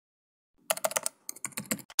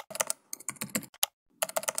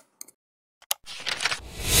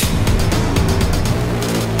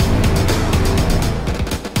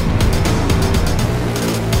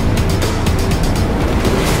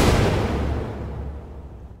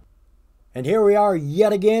And here we are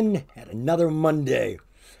yet again at another Monday.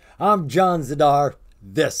 I'm John Zidar.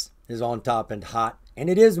 This is On Top and Hot, and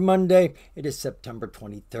it is Monday. It is September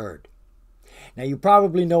 23rd. Now you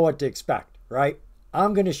probably know what to expect, right?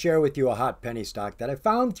 I'm going to share with you a hot penny stock that I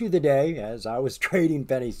found through the day as I was trading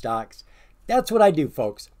penny stocks. That's what I do,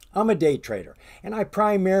 folks. I'm a day trader, and I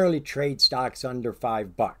primarily trade stocks under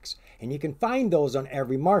 $5. And you can find those on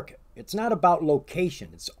every market. It's not about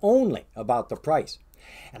location. It's only about the price.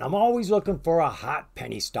 And I'm always looking for a hot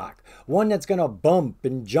penny stock, one that's going to bump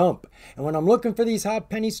and jump. And when I'm looking for these hot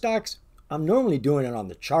penny stocks, I'm normally doing it on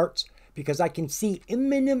the charts because I can see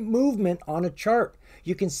imminent movement on a chart.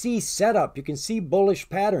 You can see setup, you can see bullish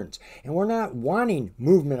patterns. And we're not wanting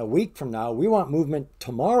movement a week from now. We want movement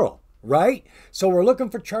tomorrow, right? So we're looking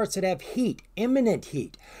for charts that have heat, imminent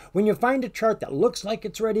heat. When you find a chart that looks like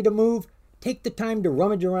it's ready to move, take the time to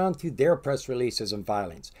rummage around through their press releases and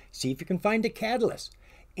filings. See if you can find a catalyst.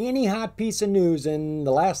 Any hot piece of news in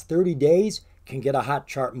the last 30 days can get a hot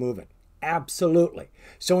chart moving. Absolutely.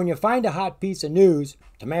 So when you find a hot piece of news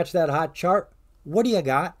to match that hot chart, what do you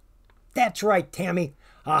got? That's right, Tammy,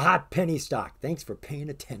 a hot penny stock. Thanks for paying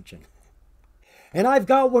attention. And I've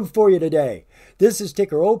got one for you today. This is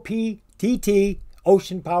ticker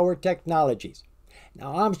OPTT-Ocean Power Technologies.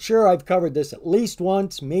 Now, I'm sure I've covered this at least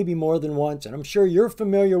once, maybe more than once, and I'm sure you're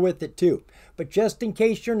familiar with it too. But just in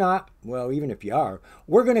case you're not, well, even if you are,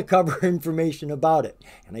 we're going to cover information about it.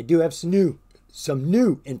 And I do have some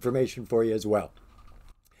new information for you as well.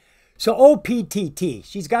 So OPTT,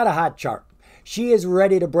 she's got a hot chart. She is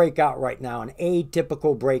ready to break out right now, an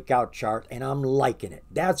atypical breakout chart, and I'm liking it.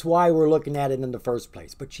 That's why we're looking at it in the first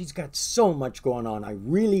place. But she's got so much going on. I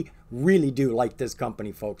really, really do like this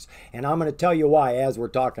company, folks. And I'm going to tell you why as we're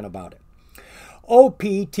talking about it.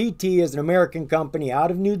 OPTT is an American company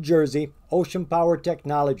out of New Jersey, Ocean Power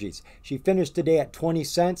Technologies. She finished today at 20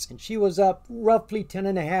 cents, and she was up roughly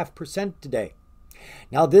 10.5% today.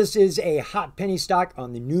 Now, this is a hot penny stock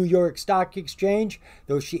on the New York Stock Exchange.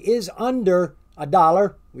 Though she is under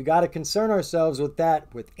 $1, we got to concern ourselves with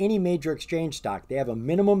that with any major exchange stock. They have a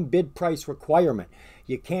minimum bid price requirement.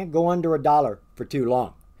 You can't go under $1 for too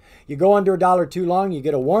long. You go under $1 too long, you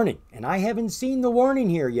get a warning. And I haven't seen the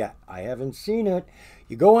warning here yet. I haven't seen it.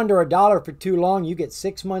 You go under $1 for too long, you get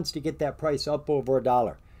 6 months to get that price up over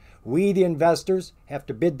 $1. We, the investors, have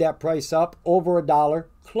to bid that price up over $1,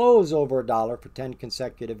 close over $1 for 10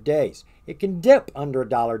 consecutive days. It can dip under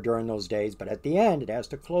 $1 during those days, but at the end, it has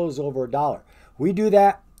to close over $1. We do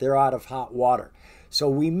that, they're out of hot water. So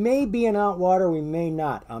we may be in hot water, we may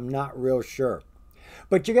not. I'm not real sure.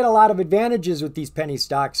 But you get a lot of advantages with these penny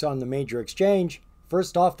stocks on the major exchange.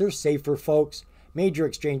 First off, they're safer, folks. Major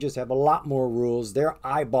exchanges have a lot more rules. They're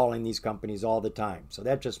eyeballing these companies all the time. So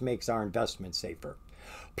that just makes our investment safer.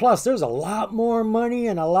 Plus, there's a lot more money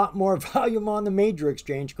and a lot more volume on the major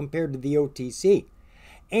exchange compared to the OTC.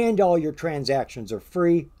 And all your transactions are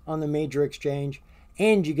free on the major exchange.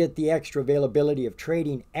 And you get the extra availability of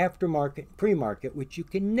trading aftermarket, pre-market, which you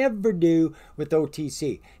can never do with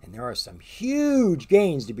OTC. And there are some huge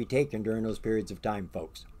gains to be taken during those periods of time,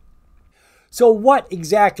 folks. So what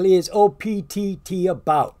exactly is OPTT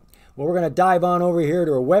about? Well, we're going to dive on over here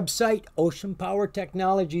to our website,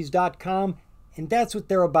 oceanpowertechnologies.com. And that's what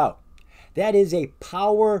they're about. That is a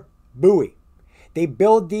power buoy. They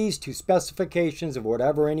build these to specifications of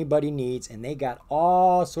whatever anybody needs, and they got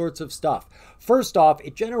all sorts of stuff. First off,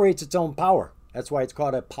 it generates its own power. That's why it's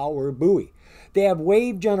called a power buoy. They have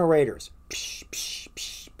wave generators. Psh, psh,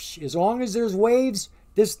 psh, psh. As long as there's waves,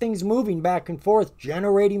 this thing's moving back and forth,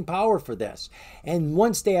 generating power for this. And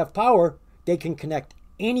once they have power, they can connect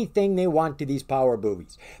anything they want to these power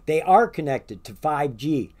buoys. They are connected to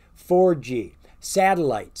 5G, 4G,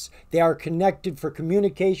 satellites. They are connected for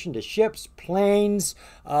communication to ships, planes,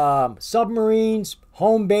 submarines,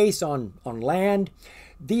 home base on land.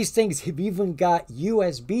 These things have even got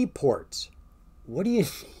USB ports. What do you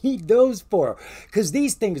need those for? Because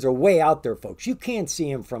these things are way out there, folks. You can't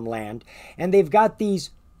see them from land. And they've got these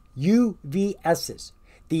UVSs,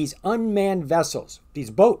 these unmanned vessels, these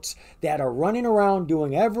boats that are running around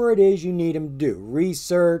doing whatever it is you need them to do.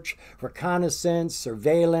 Research, reconnaissance,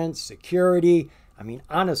 surveillance, security. I mean,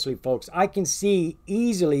 honestly, folks, I can see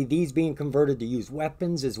easily these being converted to use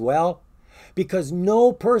weapons as well, because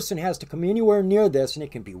no person has to come anywhere near this, and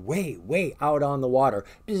it can be way, way out on the water,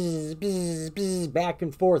 bzz, bzz, bzz, back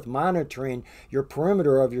and forth, monitoring your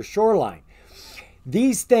perimeter of your shoreline.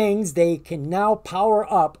 These things, they can now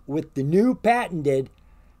power up with the new patented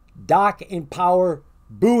dock and power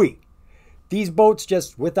buoy. These boats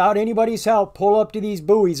just, without anybody's help, pull up to these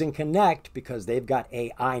buoys and connect because they've got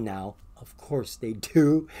AI now. Of course they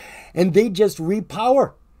do. And they just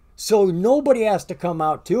repower. So nobody has to come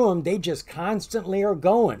out to them. They just constantly are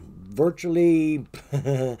going. Virtually,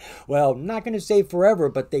 well, I'm not going to say forever,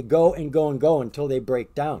 but they go and go and go until they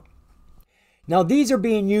break down. Now, these are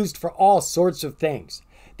being used for all sorts of things.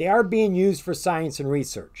 They are being used for science and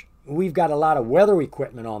research. We've got a lot of weather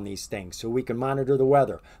equipment on these things so we can monitor the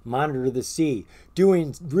weather, monitor the sea,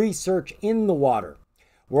 doing research in the water.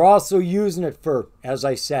 We're also using it for, as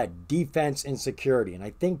I said, defense and security. And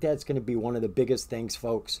I think that's going to be one of the biggest things,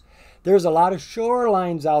 folks. There's a lot of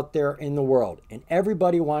shorelines out there in the world, and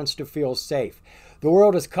everybody wants to feel safe. The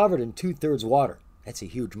world is covered in 2/3 water. That's a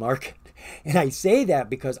huge market. And I say that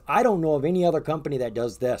because I don't know of any other company that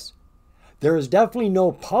does this. There is definitely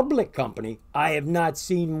no public company. I have not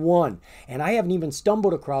seen one. And I haven't even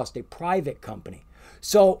stumbled across a private company.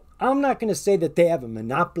 So I'm not going to say that they have a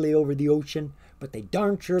monopoly over the ocean, but they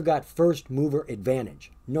darn sure got first mover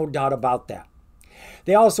advantage. No doubt about that.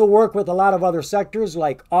 They also work with a lot of other sectors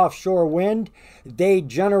like offshore wind. They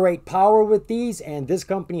generate power with these, and this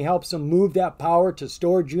company helps them move that power to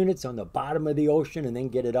storage units on the bottom of the ocean and then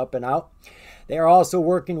get it up and out. They are also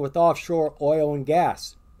working with offshore oil and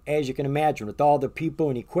gas. As you can imagine, with all the people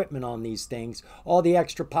and equipment on these things, all the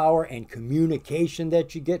extra power and communication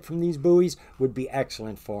that you get from these buoys would be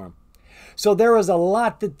excellent for them. So there is a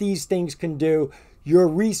lot that these things can do. Your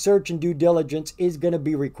research and due diligence is going to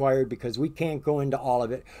be required because we can't go into all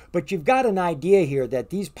of it. But you've got an idea here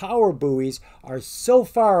that these power buoys are so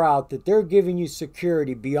far out that they're giving you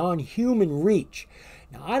security beyond human reach.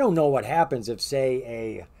 Now, I don't know what happens if,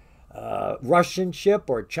 say, a Russian ship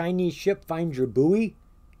or a Chinese ship finds your buoy.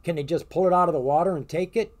 Can they just pull it out of the water and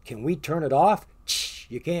take it? Can we turn it off?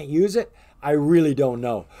 You can't use it? I really don't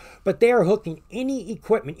know. But they are hooking any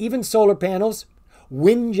equipment, even solar panels,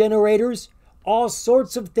 wind generators, all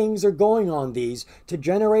sorts of things are going on these to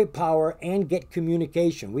generate power and get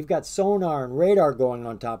communication. We've got sonar and radar going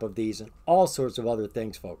on top of these and all sorts of other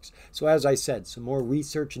things, folks. So as I said, some more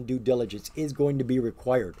research and due diligence is going to be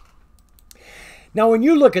required. Now, when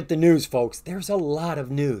you look at the news, folks, there's a lot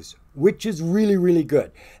of news, which is really, really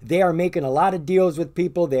good. They are making a lot of deals with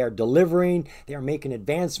people. They are delivering. They are making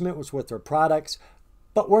advancements with their products.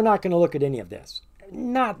 But we're not going to look at any of this.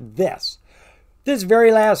 Not this. This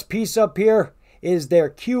very last piece up here is their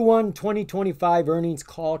Q1 2025 earnings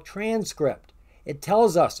call transcript. It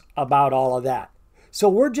tells us about all of that. So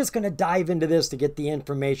we're just going to dive into this to get the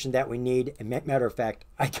information that we need. And matter of fact,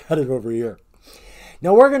 I got it over here.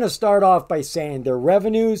 Now, we're going to start off by saying their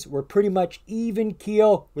revenues were pretty much even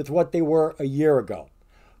keel with what they were a year ago.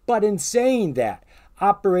 But in saying that,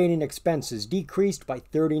 operating expenses decreased by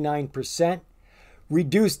 39%,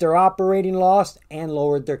 reduced their operating loss, and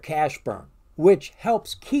lowered their cash burn, which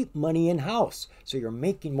helps keep money in-house. So you're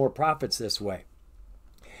making more profits this way.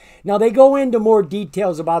 Now, they go into more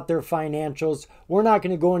details about their financials. We're not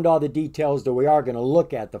going to go into all the details, though we are going to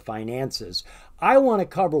look at the finances. I want to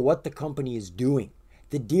cover what the company is doing,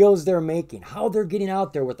 the deals they're making, how they're getting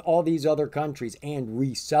out there with all these other countries and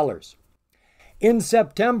resellers. In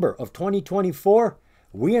September of 2024,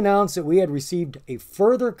 we announced that we had received a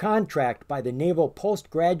further contract by the Naval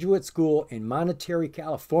Postgraduate School in Monterey,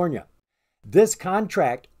 California. This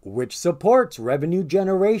contract, which supports revenue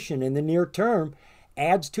generation in the near term,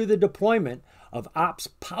 adds to the deployment of Ops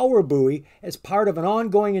Power Buoy as part of an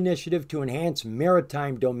ongoing initiative to enhance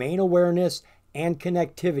maritime domain awareness and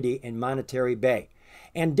connectivity in Monterey Bay,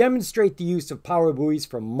 and demonstrate the use of power buoys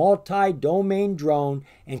for multi-domain drone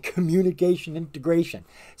and communication integration.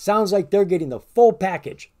 Sounds like they're getting the full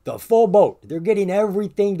package, the full boat. They're getting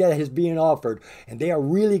everything that is being offered, and they are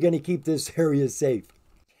really going to keep this area safe.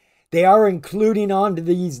 They are including onto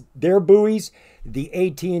their buoys the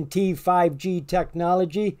AT&T 5G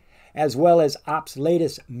technology, as well as Ops'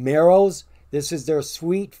 latest Meros. This is their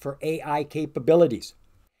suite for AI capabilities.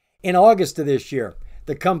 In August of this year,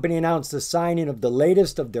 the company announced the signing of the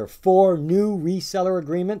latest of their 4 new reseller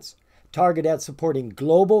agreements targeted at supporting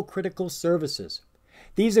global critical services.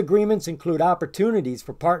 These agreements include opportunities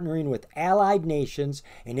for partnering with allied nations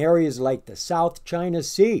in areas like the South China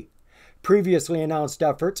Sea, previously announced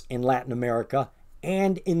efforts in Latin America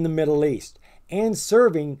and in the Middle East, and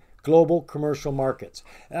serving global commercial markets.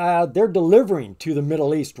 They're delivering to the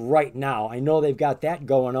Middle East right now. I know they've got that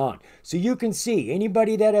going on. So you can see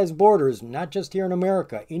anybody that has borders, not just here in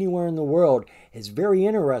America, anywhere in the world, is very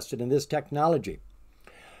interested in this technology.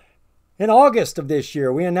 In August of this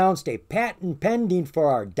year, we announced a patent pending for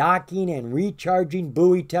our docking and recharging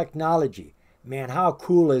buoy technology. Man, how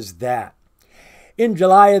cool is that? In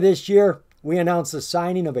July of this year, we announced the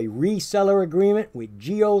signing of a reseller agreement with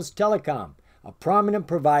Geos Telecom, a prominent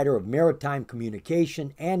provider of maritime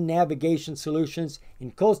communication and navigation solutions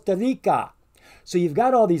in Costa Rica. So you've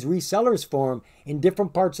got all these resellers for them in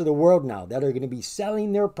different parts of the world now that are going to be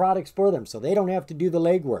selling their products for them so they don't have to do the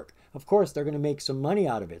legwork. Of course, they're going to make some money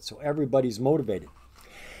out of it, so everybody's motivated.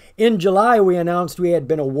 In July, we announced we had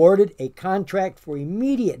been awarded a contract for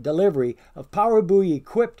immediate delivery of PowerBuoy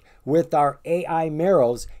equipped with our AI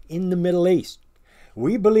Merrows in the Middle East.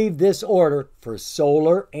 We believe this order for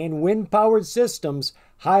solar and wind-powered systems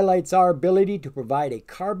highlights our ability to provide a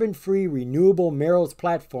carbon-free renewable Merrows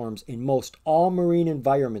platforms in most all marine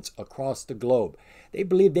environments across the globe. They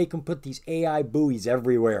believe they can put these AI buoys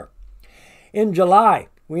everywhere. In July,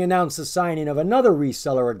 we announced the signing of another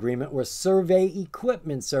reseller agreement with Survey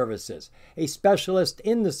Equipment Services, a specialist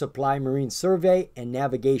in the supply marine survey and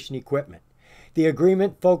navigation equipment. The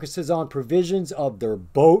agreement focuses on provisions of their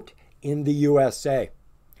boat in the USA.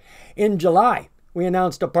 In July, we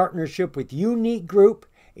announced a partnership with Unique Group,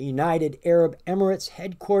 a United Arab Emirates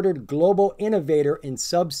headquartered global innovator in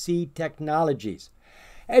subsea technologies.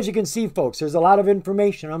 As you can see, folks, there's a lot of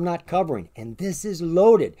information I'm not covering, and this is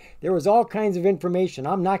loaded. There was all kinds of information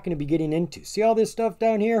I'm not going to be getting into. See all this stuff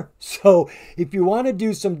down here? So if you want to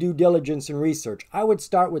do some due diligence and research, I would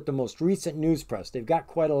start with the most recent news press. They've got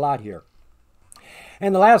quite a lot here.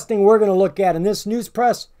 And the last thing we're going to look at in this news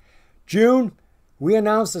press, June, we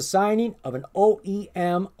announced the signing of an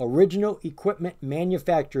OEM Original Equipment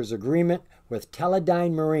Manufacturers Agreement with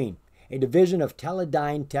Teledyne Marine, a division of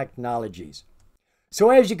Teledyne Technologies. So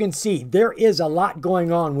as you can see, there is a lot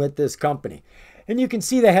going on with this company. And you can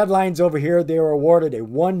see the headlines over here. They were awarded a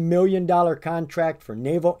 $1 million contract for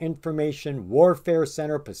Naval Information Warfare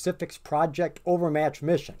Center Pacific's Project Overmatch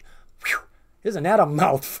mission. Whew, isn't that a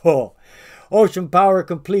mouthful? Ocean Power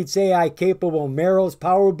completes AI-capable Merrows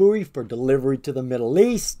power buoy for delivery to the Middle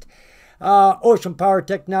East. Ocean Power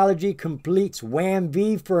Technology completes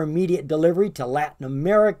WAM-V for immediate delivery to Latin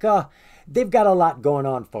America. They've got a lot going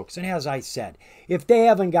on, folks. And as I said, if they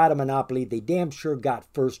haven't got a monopoly, they damn sure got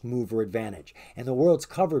first mover advantage. And the world's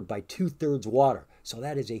covered by 2/3 water. So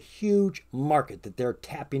that is a huge market that they're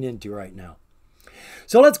tapping into right now.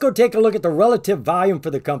 So let's go take a look at the relative volume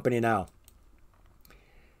for the company now.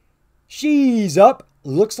 She's up.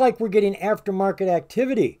 Looks like we're getting aftermarket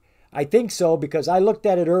activity. I think so because I looked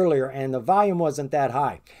at it earlier and the volume wasn't that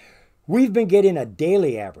high. We've been getting a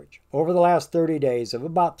daily average over the last 30 days of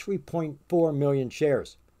about 3.4 million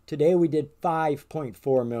shares. Today we did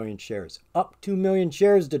 5.4 million shares, up 2 million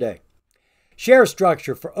shares today. Share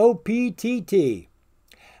structure for OPTT.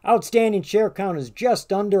 Outstanding share count is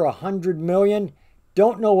just under 100 million.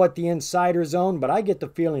 Don't know what the insiders own, but I get the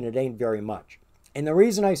feeling it ain't very much. And the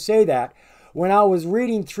reason I say that, when I was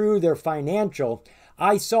reading through their financial,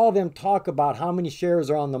 I saw them talk about how many shares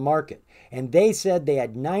are on the market. And they said they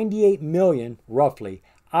had 98 million, roughly,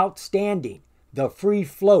 outstanding. The free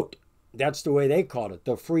float. That's the way they called it,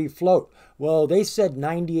 the free float. Well, they said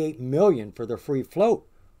 98 million for the free float.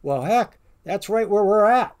 Well, heck, that's right where we're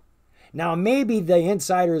at. Now, maybe the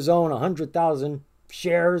insiders own 100,000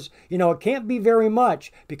 shares. You know, it can't be very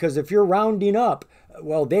much because if you're rounding up,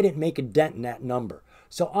 well, they didn't make a dent in that number.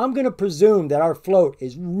 So I'm going to presume that our float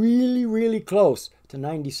is really, really close to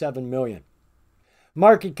 97 million.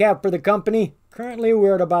 Market cap for the company, currently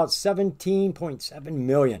we're at about 17.7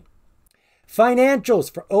 million. Financials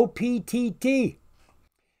for OPTT.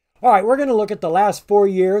 All right, we're going to look at the last 4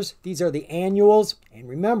 years. These are the annuals. And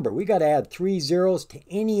remember, we got to add 3 zeros to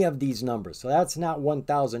any of these numbers. So that's not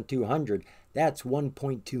 1,200. That's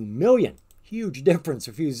 1.2 million. Huge difference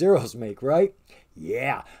a few zeros make, right?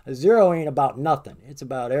 Yeah, a zero ain't about nothing. It's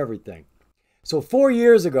about everything. So 4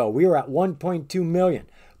 years ago, we were at 1.2 million.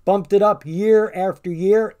 Bumped it up year after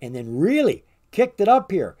year and then really kicked it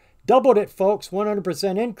up here. Doubled it, folks.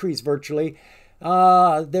 100% increase virtually.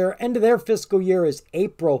 Their end of their fiscal year is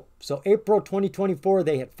April. So April 2024,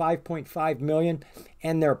 they hit 5.5 million.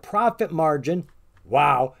 And their profit margin,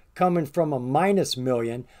 wow, coming from a -1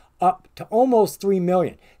 million up to almost 3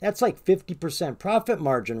 million. That's like 50% profit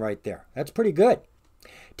margin right there. That's pretty good.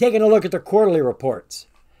 Taking a look at the quarterly reports.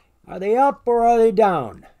 Are they up or are they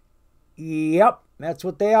down? Yep, that's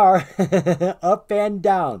what they are. Up and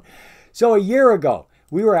down. So a year ago,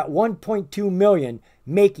 we were at 1.2 million,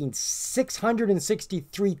 making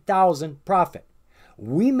 663,000 profit.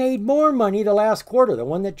 We made more money the last quarter, the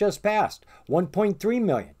one that just passed, 1.3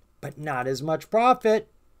 million, but not as much profit.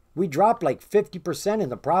 We dropped like 50% in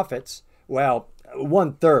the profits. Well,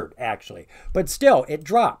 1/3 actually, but still it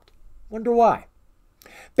dropped. Wonder why?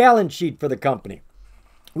 Balance sheet for the company.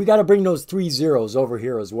 We got to bring those 3 zeros over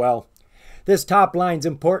here as well. This top line's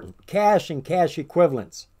important. Cash and cash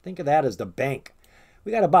equivalents. Think of that as the bank.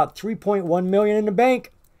 We got about 3.1 million in the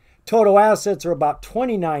bank. Total assets are about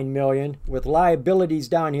 29 million, with liabilities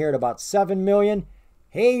down here at about 7 million.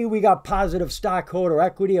 Hey, we got positive stockholder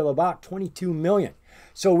equity of about 22 million.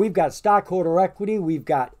 So we've got stockholder equity, we've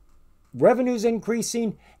got revenues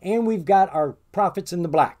increasing, and we've got our profits in the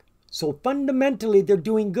black. So fundamentally, they're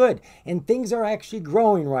doing good, and things are actually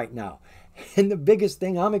growing right now. And the biggest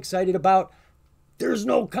thing I'm excited about, there's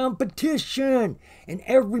no competition, and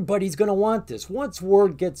everybody's going to want this. Once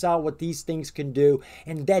word gets out what these things can do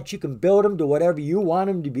and that you can build them to whatever you want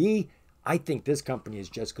them to be, I think this company is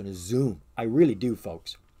just going to zoom. I really do,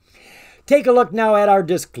 folks. Take a look now at our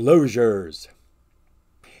disclosures.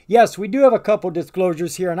 Yes, we do have a couple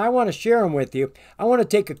disclosures here, and I want to share them with you. I want to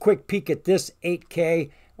take a quick peek at this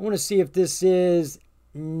 8K. I want to see if this is...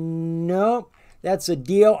 No. That's a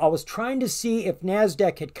deal. I was trying to see if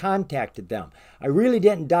NASDAQ had contacted them. I really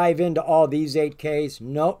didn't dive into all these 8Ks.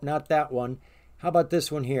 Nope, not that one. How about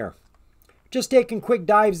this one here? Just taking quick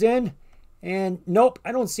dives in, and nope,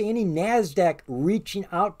 I don't see any NASDAQ reaching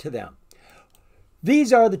out to them.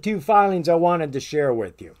 These are the two filings I wanted to share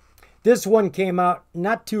with you. This one came out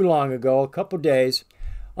not too long ago, a couple days.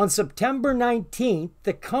 On September 19th,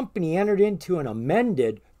 the company entered into an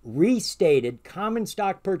amended restated common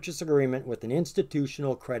stock purchase agreement with an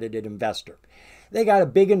institutional accredited investor. They got a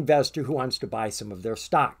big investor who wants to buy some of their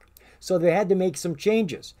stock. So they had to make some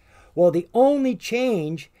changes. Well, the only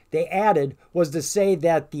change they added was to say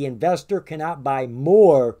that the investor cannot buy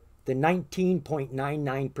more than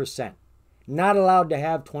 19.99%. Not allowed to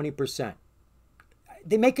have 20%.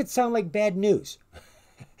 They make it sound like bad news.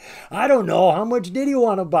 I don't know. How much did he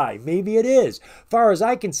want to buy? Maybe it is. Far as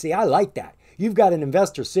I can see, I like that. You've got an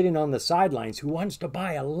investor sitting on the sidelines who wants to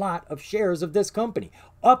buy a lot of shares of this company,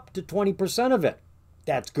 up to 20% of it.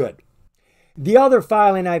 That's good. The other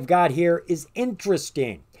filing I've got here is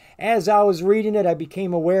interesting. As I was reading it, I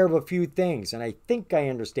became aware of a few things, and I think I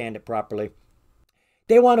understand it properly.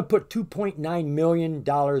 They want to put $2.9 million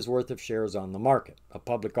worth of shares on the market, a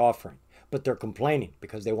public offering, but they're complaining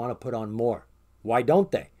because they want to put on more. Why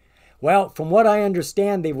don't they? Well, from what I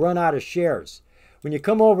understand, they've run out of shares. When you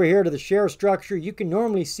come over here to the share structure, you can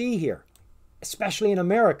normally see here, especially in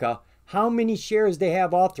America, how many shares they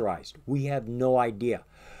have authorized. We have no idea.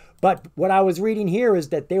 But what I was reading here is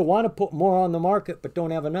that they want to put more on the market but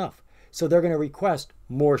don't have enough. So they're going to request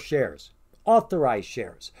more shares, authorized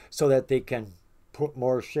shares, so that they can put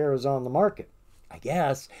more shares on the market, I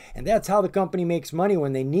guess. And that's how the company makes money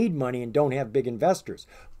when they need money and don't have big investors.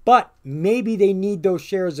 But maybe they need those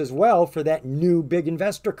shares as well for that new big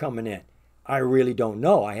investor coming in. I really don't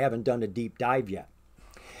know. I haven't done a deep dive yet.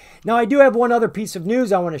 Now, I do have one other piece of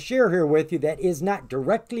news I want to share here with you that is not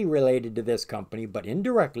directly related to this company, but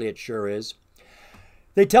indirectly it sure is.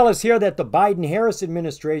 They tell us here that the Biden-Harris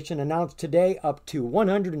administration announced today up to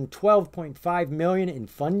 $112.5 million in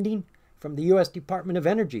funding from the U.S. Department of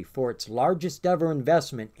Energy for its largest ever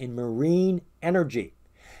investment in marine energy.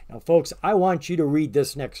 Now, folks, I want you to read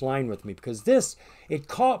this next line with me because it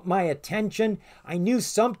caught my attention. I knew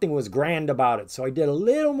something was grand about it, so I did a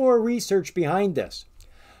little more research behind this.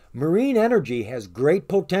 Marine energy has great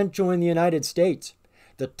potential in the United States.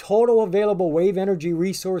 The total available wave energy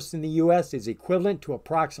resource in the U.S. is equivalent to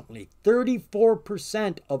approximately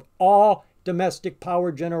 34% of all domestic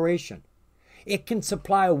power generation. It can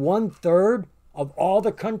supply 1/3 of all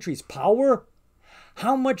the country's power.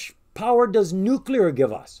 How much power does nuclear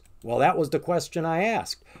give us? Well, that was the question I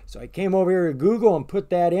asked. So I came over here to Google and put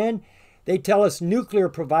that in. They tell us nuclear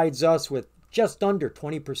provides us with just under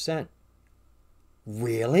 20%.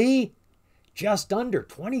 Really? Just under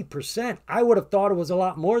 20%? I would have thought it was a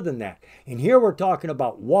lot more than that. And here we're talking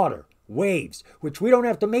about water, waves, which we don't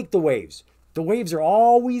have to make the waves. The waves are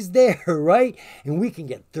always there, right? And we can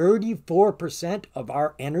get 34% of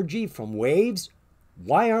our energy from waves.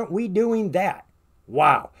 Why aren't we doing that?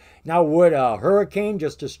 Wow. Now, would a hurricane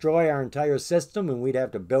just destroy our entire system and we'd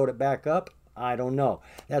have to build it back up? I don't know.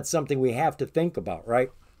 That's something we have to think about,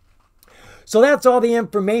 right? So that's all the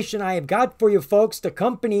information I have got for you, folks. The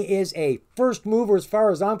company is a first mover as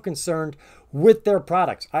far as I'm concerned with their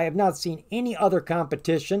products. I have not seen any other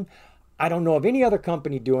competition. I don't know of any other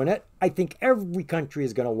company doing it. I think every country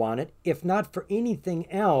is going to want it, if not for anything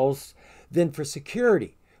else, then for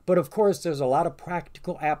security. But of course, there's a lot of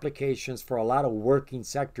practical applications for a lot of working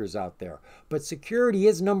sectors out there. But security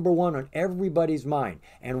is number one on everybody's mind.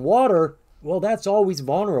 And water, well, that's always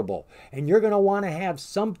vulnerable. And you're going to want to have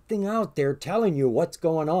something out there telling you what's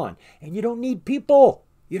going on. And you don't need people.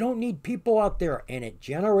 You don't need people out there. And it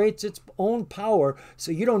generates its own power,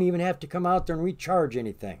 so you don't even have to come out there and recharge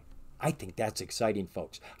anything. I think that's exciting,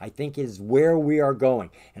 folks. I think it is where we are going.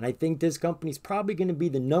 And I think this company is probably going to be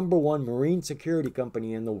the #1 marine security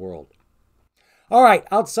company in the world. All right,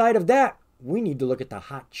 outside of that, we need to look at the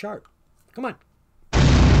hot chart. Come on.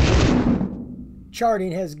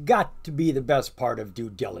 Charting has got to be the best part of due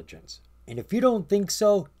diligence. And if you don't think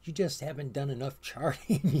so, you just haven't done enough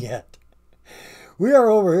charting yet. We are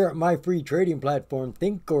over here at my free trading platform,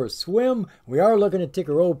 Think or Swim. We are looking at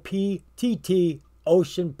ticker OPTT-Ocean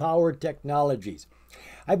Power Technologies.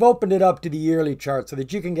 I've opened it up to the yearly chart so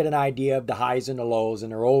that you can get an idea of the highs and the lows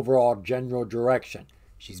and their overall general direction.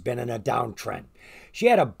 She's been in a downtrend. She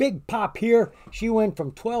had a big pop here. She went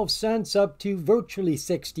from 12 cents up to virtually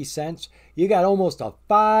 60 cents. You got almost a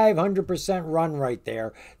 500% run right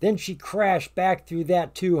there. Then she crashed back through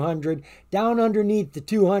that 200, down underneath the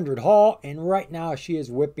 200 haul, and right now she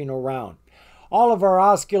is whipping around. All of our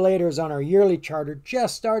oscillators on our yearly chart are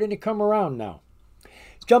just starting to come around now.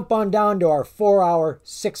 Let's jump on down to our 4-hour,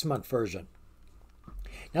 6-month version.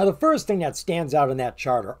 Now the first thing that stands out in that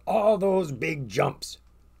chart are all those big jumps.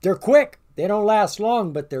 They're quick. They don't last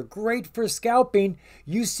long, but they're great for scalping.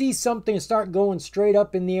 You see something start going straight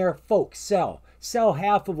up in the air, folks, sell. Sell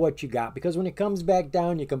half of what you got, because when it comes back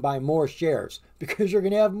down, you can buy more shares because you're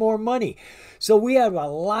going to have more money. So we have a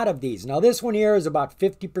lot of these. Now this one here is about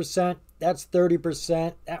 50%. That's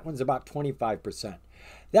 30%. That one's about 25%.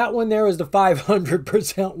 That one there is the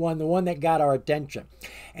 500% one, the one that got our attention.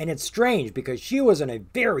 And it's strange because she was in a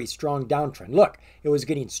very strong downtrend. Look, it was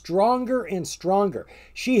getting stronger and stronger.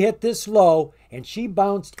 She hit this low and she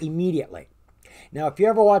bounced immediately. Now, if you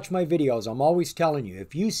ever watch my videos, I'm always telling you,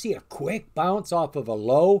 if you see a quick bounce off of a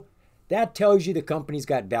low, that tells you the company's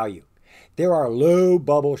got value. There are low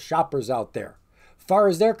bubble shoppers out there. As far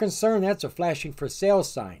as they're concerned, that's a flashing for sale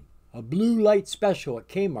sign. A blue light special at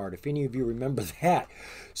Kmart, if any of you remember that.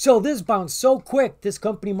 So this bounced so quick, this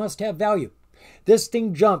company must have value. This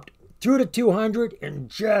thing jumped through to 200 and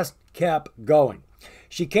just kept going.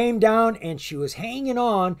 She came down and she was hanging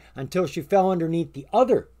on until she fell underneath the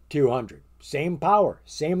other 200. Same power,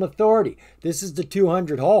 same authority. This is the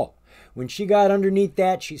 200 haul. When she got underneath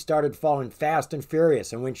that, she started falling fast and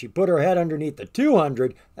furious. And when she put her head underneath the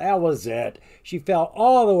 200, that was it. She fell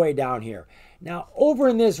all the way down here. Now, over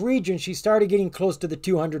in this region, she started getting close to the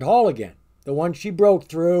 200 haul again, the one she broke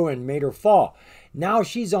through and made her fall. Now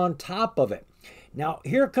she's on top of it. Now,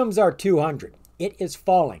 here comes our 200. It is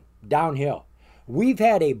falling downhill. We've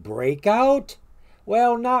had a breakout.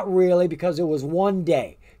 Well, not really, because it was one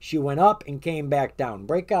day. She went up and came back down.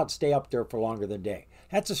 Breakouts stay up there for longer than a day.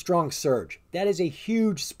 That's a strong surge. That is a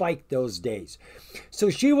huge spike those days.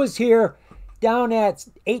 So she was here down at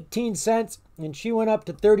 18 cents and she went up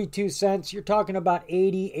to 32 cents. You're talking about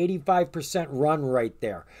 85% run right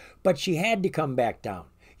there. But she had to come back down.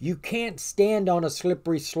 You can't stand on a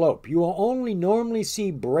slippery slope. You will only normally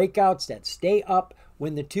see breakouts that stay up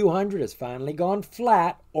when the 200 has finally gone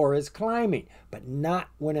flat or is climbing, but not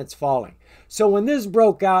when it's falling. So when this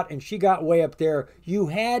broke out and she got way up there, you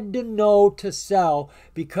had to know to sell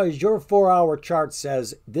because your 4-hour chart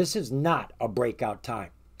says this is not a breakout time.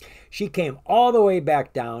 She came all the way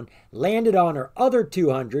back down, landed on her other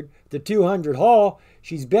 200, the 200 haul.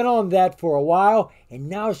 She's been on that for a while, and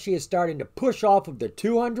now she is starting to push off of the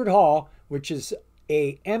 200 haul, which is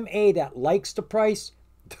a MA that likes the price.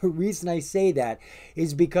 The reason I say that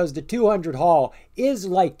is because the 200 haul is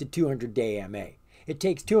like the 200-day MA. It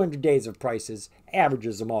takes 200 days of prices,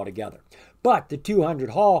 averages them all together. But the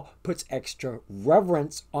 200 haul puts extra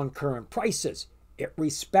reverence on current prices. It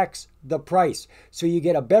respects the price. So you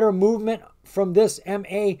get a better movement from this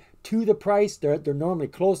MA to the price. They're normally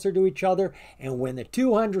closer to each other. And when the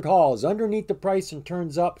 200 haul is underneath the price and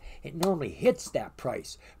turns up, it normally hits that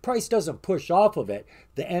price. Price doesn't push off of it.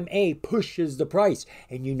 The MA pushes the price.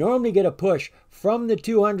 And you normally get a push from the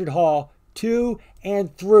 200 haul to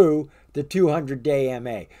and through the 200-day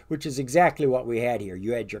MA, which is exactly what we had here.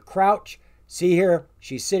 You had your crouch. See here,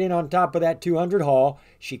 she's sitting on top of that 200 haul.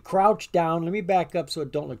 She crouched down. Let me back up so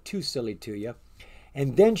it don't look too silly to you.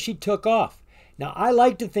 And then she took off. Now, I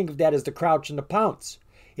like to think of that as the crouch and the pounce.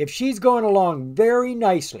 If she's going along very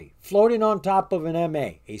nicely, floating on top of an MA,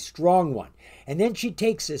 a strong one, and then she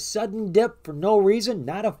takes a sudden dip for no reason,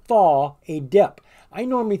 not a fall, a dip. I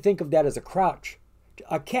normally think of that as a crouch.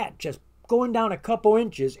 A cat just going down a couple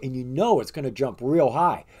inches and you know it's going to jump real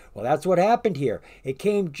high. Well, that's what happened here. It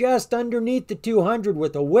came just underneath the 200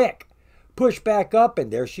 with a wick. Push back up and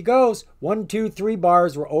there she goes. 1, 2, 3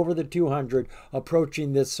 bars were over the 200,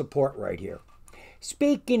 approaching this support right here.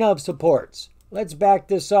 Speaking of supports, let's back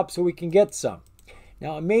this up so we can get some.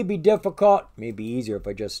 Now, it may be difficult, may be easier if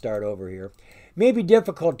I just start over here. May be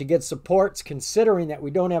difficult to get supports considering that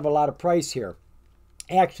we don't have a lot of price here.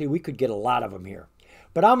 Actually, we could get a lot of them here.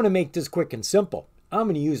 But I'm going to make this quick and simple. I'm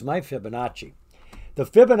going to use my Fibonacci. The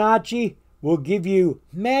Fibonacci will give you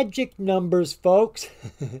magic numbers, folks.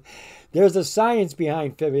 There's a science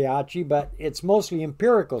behind Fibonacci, but it's mostly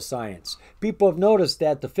empirical science. People have noticed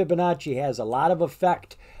that the Fibonacci has a lot of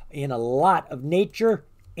effect in a lot of nature,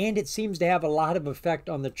 and it seems to have a lot of effect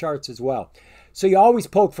on the charts as well. So you always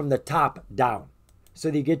poke from the top down so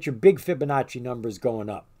that you get your big Fibonacci numbers going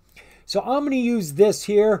up. So I'm going to use this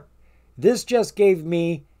here. This just gave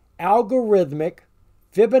me algorithmic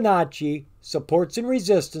Fibonacci supports and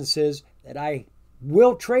resistances that I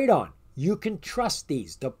will trade on. You can trust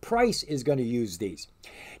these. The price is going to use these.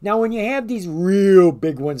 Now, when you have these real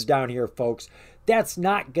big ones down here, folks, that's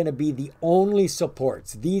not going to be the only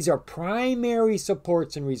supports. These are primary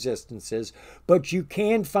supports and resistances, but you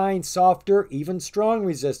can find softer, even strong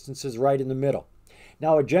resistances right in the middle.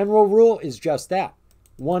 Now, a general rule is just that.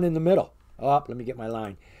 One in the middle. Oh, let me get my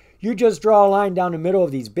line. You just draw a line down the middle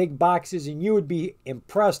of these big boxes and you would be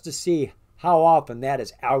impressed to see how often that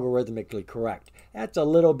is algorithmically correct. That's a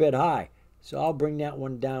little bit high, so I'll bring that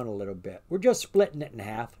one down a little bit. We're just splitting it in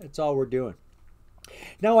half. That's all we're doing.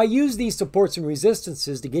 Now, I use these supports and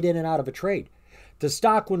resistances to get in and out of a trade. The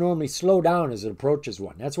stock will normally slow down as it approaches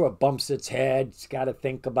one. That's where it bumps its head. It's got to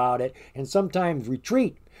think about it and sometimes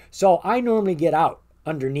retreat. So I normally get out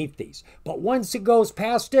underneath these. But once it goes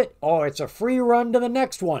past it, oh, it's a free run to the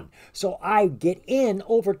next one. So I get in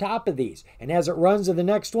over top of these. And as it runs to the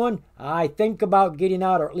next one, I think about getting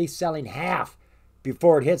out or at least selling half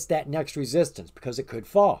before it hits that next resistance because it could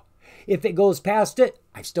fall. If it goes past it,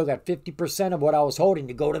 I've still got 50% of what I was holding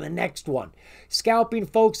to go to the next one. Scalping,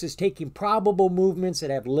 folks, is taking probable movements that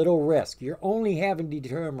have little risk. You're only having to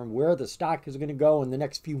determine where the stock is going to go in the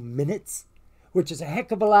next few minutes, which is a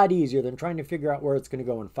heck of a lot easier than trying to figure out where it's going to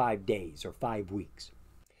go in 5 days or 5 weeks.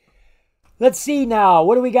 Let's see now.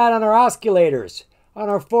 What do we got on our oscillators? On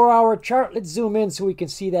our 4-hour chart, let's zoom in so we can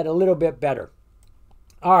see that a little bit better.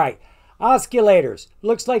 All right, oscillators.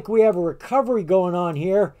 Looks like we have a recovery going on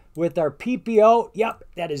here with our PPO. Yep,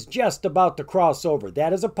 that is just about to cross over.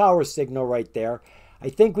 That is a power signal right there. I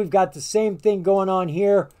think we've got the same thing going on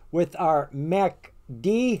here with our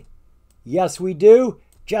MACD. Yes, we do.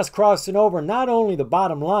 Just crossing over not only the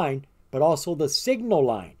bottom line, but also the signal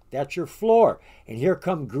line. That's your floor. And here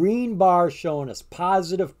come green bars showing us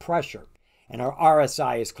positive pressure. And our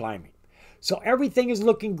RSI is climbing. So everything is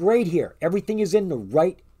looking great here. Everything is in the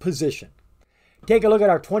right position. Take a look at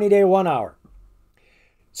our 20-day 1 hour.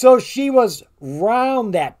 So she was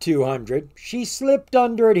round that 200. She slipped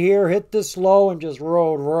under it here, hit this low, and just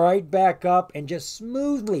rolled right back up and just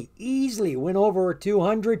smoothly, easily went over her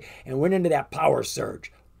 200 and went into that power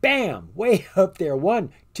surge. Bam! Way up there. 1,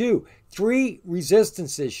 2, 3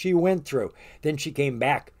 resistances she went through. Then she came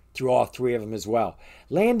back through all 3 of them as well.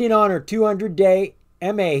 Landing on her 200-day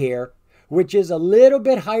MA here, which is a little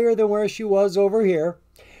bit higher than where she was over here.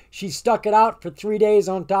 She stuck it out for 3 days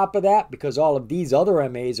on top of that because all of these other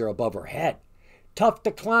MAs are above her head. Tough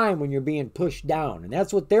to climb when you're being pushed down. And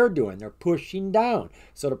that's what they're doing. They're pushing down.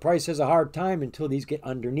 So the price has a hard time until these get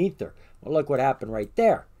underneath her. Well, look what happened right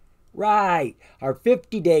there. Right. Our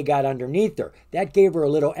 50-day got underneath her. That gave her a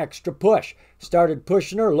little extra push. Started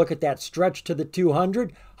pushing her. Look at that stretch to the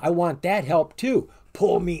 200. I want that help too.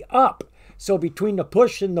 Pull me up. So between the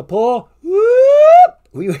push and the pull, whoop,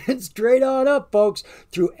 we went straight on up, folks,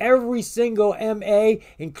 through every single MA,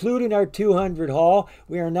 including our 200 haul.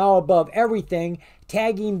 We are now above everything,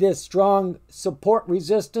 tagging this strong support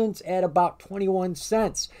resistance at about 21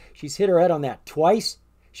 cents. She's hit her head on that twice.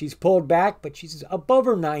 She's pulled back, but she's above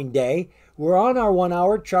her 9-day. We're on our 1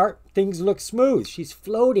 hour chart. Things look smooth. She's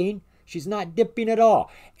floating. She's not dipping at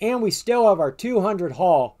all. And we still have our 200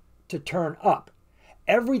 haul to turn up.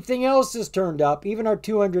 Everything else is turned up, even our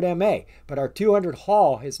 200 MA, but our 200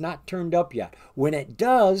 haul has not turned up yet. When it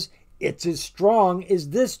does, it's as strong as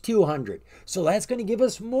this 200. So that's going to give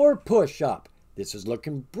us more push up. This is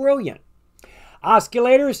looking brilliant.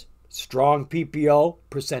 Oscillators, strong PPO,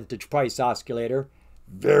 percentage price oscillator.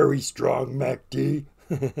 Very strong MACD.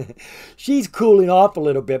 She's cooling off a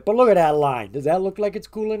little bit, but look at that line. Does that look like it's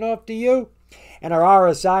cooling off to you? And our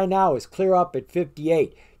RSI now is clear up at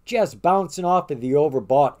 58. Just bouncing off of the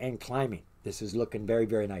overbought and climbing. This is looking very,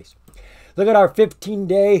 very nice. Look at our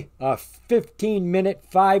 15-day, 15-minute,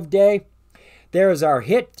 5-day. There's our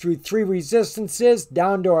hit through 3 resistances,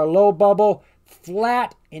 down to our low bubble,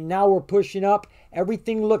 flat, and now we're pushing up.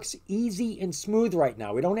 Everything looks easy and smooth right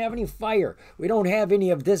now. We don't have any fire. We don't have any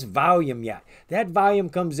of this volume yet. That volume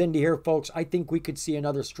comes into here, folks. I think we could see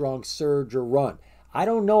another strong surge or run. I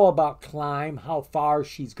don't know about climb, how far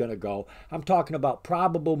she's going to go. I'm talking about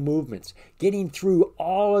probable movements, getting through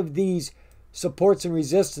all of these supports and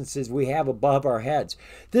resistances we have above our heads.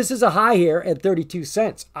 This is a high here at 32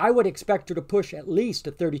 cents. I would expect her to push at least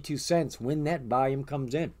to 32 cents when that volume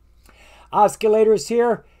comes in. Oscillators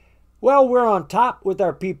here. Well, we're on top with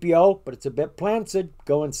our PPO, but it's a bit planted,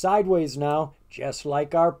 going sideways now, just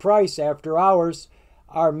like our price after hours.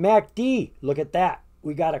 Our MACD, look at that.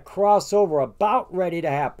 We got a crossover about ready to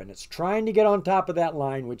happen. It's trying to get on top of that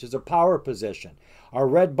line, which is a power position. Our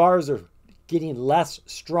red bars are getting less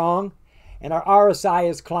strong, and our RSI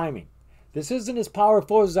is climbing. This isn't as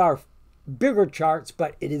powerful as our bigger charts,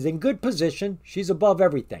 but it is in good position. She's above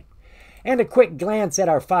everything. And a quick glance at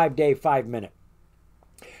our 5-day, 5-minute.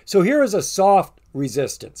 So here is a soft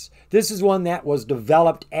resistance. This is one that was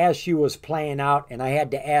developed as she was playing out, and I had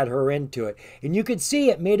to add her into it. And you could see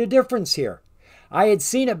it made a difference here. I had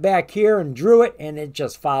seen it back here and drew it, and it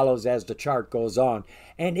just follows as the chart goes on.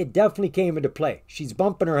 And it definitely came into play. She's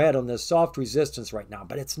bumping her head on this soft resistance right now,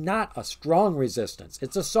 but it's not a strong resistance.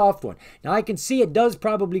 It's a soft one. Now I can see it does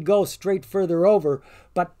probably go straight further over,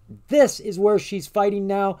 but this is where she's fighting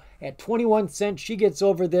now. At 21 cents, she gets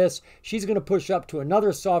over this. She's going to push up to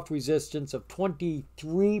another soft resistance of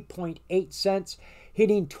 23.8 cents,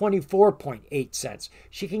 hitting 24.8 cents.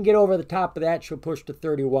 She can get over the top of that. She'll push to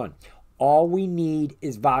 31. All we need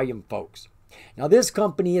is volume, folks. Now, this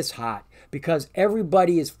company is hot because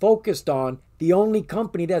everybody is focused on the only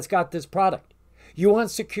company that's got this product. You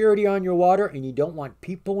want security on your water and you don't want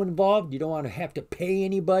people involved. You don't want to have to pay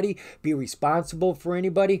anybody, be responsible for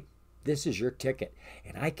anybody. This is your ticket.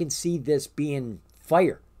 And I can see this being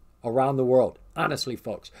fire around the world. Honestly,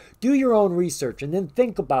 folks, do your own research and then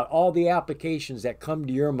think about all the applications that come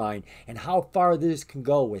to your mind and how far this can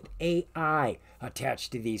go with AI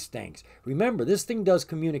attached to these things. Remember, this thing does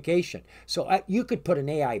communication. So you could put an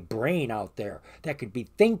AI brain out there that could be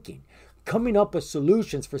thinking, coming up with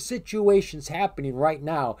solutions for situations happening right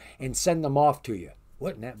now and send them off to you.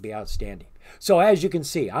 Wouldn't that be outstanding? So as you can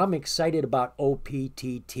see, I'm excited about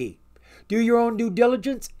OPTT. Do your own due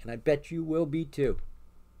diligence, and I bet you will be too.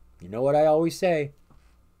 You know what I always say?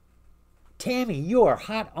 Tammy, you are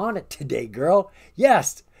hot on it today, girl.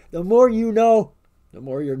 Yes, the more you know, the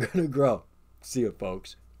more you're going to grow. See you,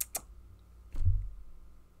 folks.